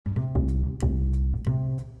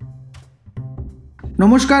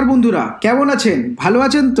নমস্কার বন্ধুরা, কেমন আছেন? ভালো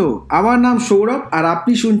আছেন তো? আমার নাম সৌরভ আর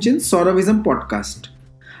আপনি শুনছেন সৌরভিজম পডকাস্ট।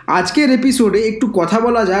 আজকের এপিসোডে একটু কথা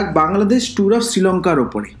বলা যাক বাংলাদেশ ট্যুর অফ শ্রীলঙ্কার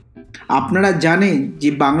ওপরে। আপনারা জানেন যে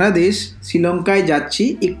বাংলাদেশ শ্রীলঙ্কায় যাচ্ছে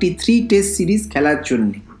একটি 3 টেস্ট সিরিজ খেলার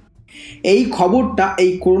জন্যে। এই খবরটা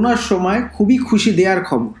এই করোনার সময় খুবই খুশি দেওয়ার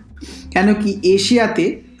খবর, কেন কি এশিয়াতে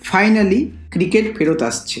ফাইনালি ক্রিকেট ফেরত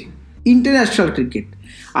আসছে, ইন্টারন্যাশনাল ক্রিকেট।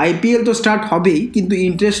 আইপিএল তো স্টার্ট হবেই, কিন্তু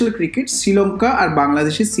ইন্টারন্যাশনাল ক্রিকেট শ্রীলঙ্কা আর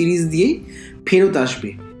বাংলাদেশের সিরিজ দিয়েই ফেরত আসবে।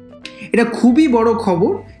 এটা খুবই বড়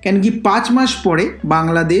খবর, কেন কি 5 মাস পরে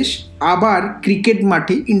বাংলাদেশ আবার ক্রিকেট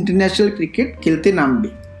মাঠে ইন্টারন্যাশনাল ক্রিকেট খেলতে নামবে।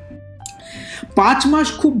 5 মাস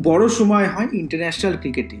খুব বড় সময় হয় ইন্টারন্যাশনাল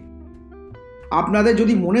ক্রিকেটে। আপনাদের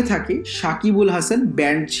যদি মনে থাকে, সাকিবুল হাসান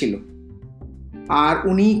ব্যান্ড ছিল আর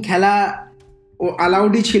উনি খেলা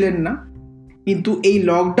অ্যালাউডই ছিলেন না, কিন্তু এই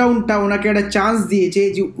লকডাউনটা ওনাকে একটা চান্স দিয়েছে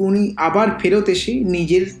যে উনি আবার ফেরত এসে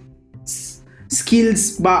নিজের স্কিলস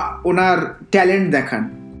বা ওনার ট্যালেন্ট দেখান।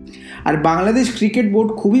 আর বাংলাদেশ ক্রিকেট বোর্ড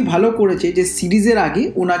খুবই ভালো করেছে যে সিরিজের আগে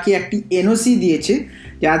ওনাকে একটি এনওসি দিয়েছে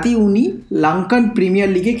যাতে উনি লঙ্কান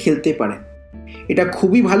প্রিমিয়ার লিগে খেলতে পারেন। এটা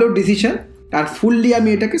খুবই ভালো ডিসিশন আর ফুললি আমি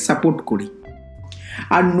এটাকে সাপোর্ট করি।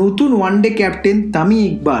 আর নতুন ওয়ানডে ক্যাপ্টেন তামিম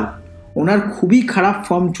ইকবাল, ওনার খুবই খারাপ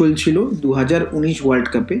ফর্ম চলছিল 2019 ওয়ার্ল্ড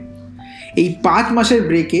কাপে। এই 5 মাসের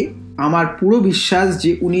ব্রেকে আমার পুরো বিশ্বাস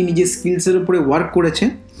যে উনি নিজের স্কিলসের উপরে ওয়ার্ক করেছেন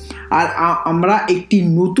আর আমরা একটি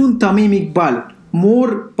নতুন Tamim Iqbal, more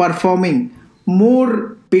performing, more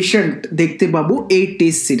patient দেখতে পাবো এই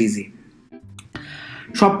টেস্ট সিরিজে।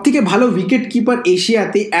 সবথেকে ভালো উইকেট কিপার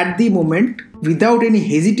এশিয়াতে at the moment without any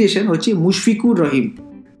hesitation হচ্ছে মুশফিকুর রহিম।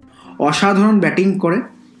 অসাধারণ ব্যাটিং করে,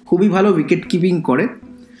 খুবই ভালো উইকেট কিপিং করে।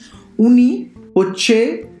 উনি হচ্ছে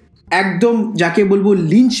একদম যাকে বলবো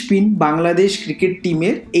লিঞ্চপিন বাংলাদেশ ক্রিকেট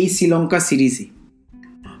টিমের এই শ্রীলঙ্কা সিরিজে।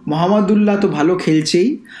 মোহাম্মদুল্লাহ তো ভালো খেলছেই,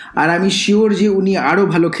 আর আমি শিওর যে উনি আরও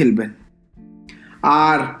ভালো খেলবেন।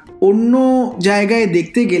 আর অন্য জায়গায়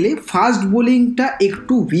দেখতে গেলে ফাস্ট বোলিংটা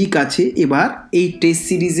একটু উইক আছে এবার এই টেস্ট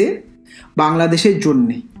সিরিজে বাংলাদেশের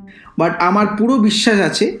জন্যে, বাট আমার পুরো বিশ্বাস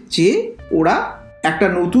আছে যে ওরা একটা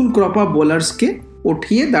নতুন ক্রপ অফ বোলার্সকে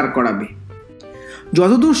উঠিয়ে দাঁড় করাবে।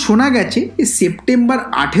 যতদূর শোনা গেছে সেপ্টেম্বর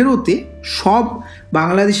 18-তে সব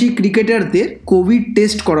বাংলাদেশি ক্রিকেটারদের কোভিড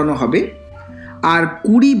টেস্ট করানো হবে, আর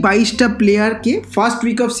 20-22টা প্লেয়ারকে ফার্স্ট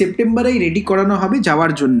উইক অফ সেপ্টেম্বরেই রেডি করানো হবে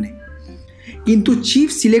যাওয়ার জন্যে। কিন্তু চিফ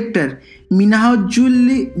সিলেক্টর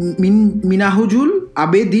মিনাহুজুল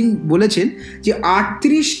আবেদিন বলেছেন যে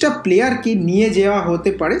 38টা প্লেয়ারকে নিয়ে যাওয়া হতে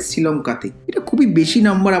পারে শ্রীলঙ্কাতে। এটা খুবই বেশি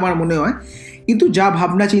নাম্বার আমার মনে হয়, কিন্তু যা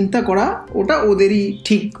ভাবনা চিন্তা করা ওটা ওদেরই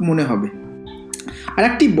ঠিক মনে হবে। আর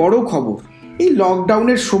একটি বড় খবর, এই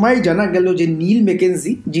লকডাউনের সময় জানা গেল যে নীল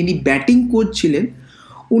ম্যাকেনজি, যিনি ব্যাটিং কোচ ছিলেন,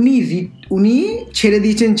 উনি ছেড়ে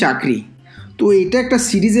দিয়েছেন চাকরি। তো এটা একটা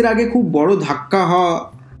সিরিজের আগে খুব বড় ধাক্কা হওয়া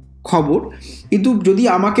খবর। কিন্তু যদি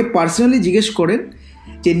আমাকে পার্সোনালি জিজ্ঞেস করেন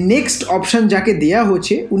যে নেক্সট অপশান যাকে দেয়া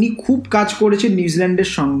হচ্ছে, উনি খুব কাজ করেছেন নিউজিল্যান্ডের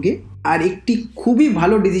সঙ্গে আর একটি খুবই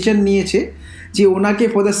ভালো ডিসিশন নিয়েছে যে ওনাকে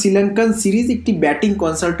ফর দ্য শ্রীলঙ্কান সিরিজ একটি ব্যাটিং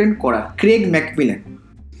কনসালটেন্ট করা, ক্রেগ ম্যাকমিলান।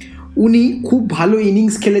 উনি খুব ভালো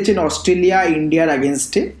ইনিংস খেলেছেন অস্ট্রেলিয়া, ইন্ডিয়ার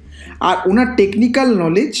আগেনস্টে, আর ওনার টেকনিক্যাল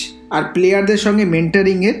নলেজ আর প্লেয়ারদের সঙ্গে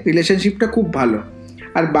মেন্টারিংয়ের রিলেশনশিপটা খুব ভালো।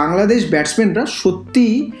 আর বাংলাদেশ ব্যাটসম্যানরা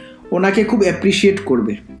সত্যিই ওনাকে খুব অ্যাপ্রিসিয়েট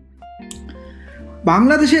করবে।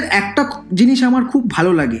 বাংলাদেশের একটা জিনিস আমার খুব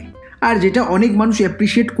ভালো লাগে, আর যেটা অনেক মানুষ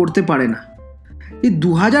অ্যাপ্রিসিয়েট করতে পারে না, যে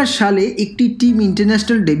 2000 সালে একটি টিম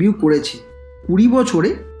ইন্টারন্যাশনাল ডেবিউ করেছে। 20 বছরে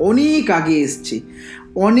অনেক আগে এসছে,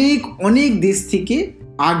 অনেক অনেক দেশ থেকে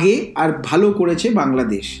আগে আর ভালো করেছে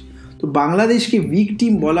বাংলাদেশ। তো বাংলাদেশকে উইক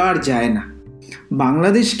টিম বলা আর যায় না।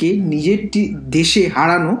 বাংলাদেশকে নিজের দেশে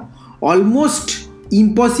হারানো অলমোস্ট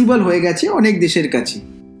ইম্পসিবল হয়ে গেছে অনেক দেশের কাছে।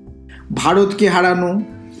 ভারতকে হারানো,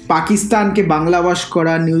 পাকিস্তানকে বাংলাভাষ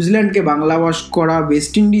করা, নিউজিল্যান্ডকে বাংলাভাষ করা,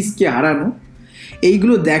 ওয়েস্ট ইন্ডিজকে হারানো,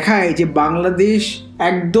 এইগুলো দেখায় যে বাংলাদেশ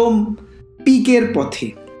একদম পিকের পথে।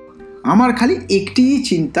 আমার খালি একটিই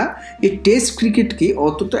চিন্তা, যে টেস্ট ক্রিকেটকে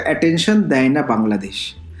অতটা অ্যাটেনশন দেয় না বাংলাদেশ।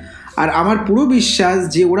 আর আমার পুরো বিশ্বাস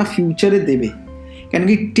যে ওরা ফিউচারে দেবে, কেন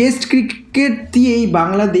কি টেস্ট ক্রিকেট দিয়েই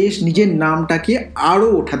বাংলাদেশ নিজের নামটাকে আরও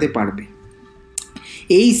ওঠাতে পারবে।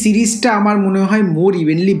 এই সিরিজটা আমার মনে হয় মোর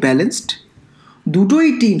ইভেনলি ব্যালেন্সড। দুটোই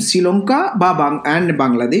টিম, শ্রীলঙ্কা বা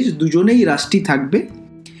বাংলাদেশ, দুজনেই রাষ্ট্রী থাকবে,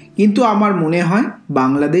 কিন্তু আমার মনে হয়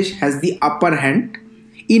Bangladesh has the upper hand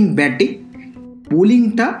in batting.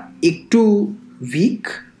 বোলিংটা একটু উইক,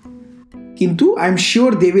 কিন্তু I am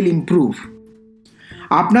sure they will improve.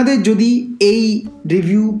 আপনাদের যদি এই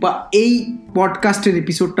রিভিউ বা এই পডকাস্টের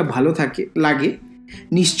এপিসোডটা ভালো লাগে,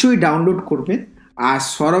 নিশ্চয়ই ডাউনলোড করবেন আর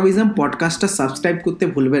সৌরভিজম পডকাস্টটা সাবস্ক্রাইব করতে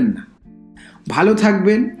ভুলবেন না। ভালো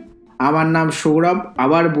থাকবেন, আমার নাম সৌরভ,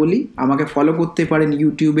 আবার বলি আমাকে ফলো করতে পারেন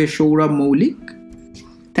ইউটিউবে সৌরভ মৌলিক।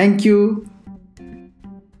 Thank you.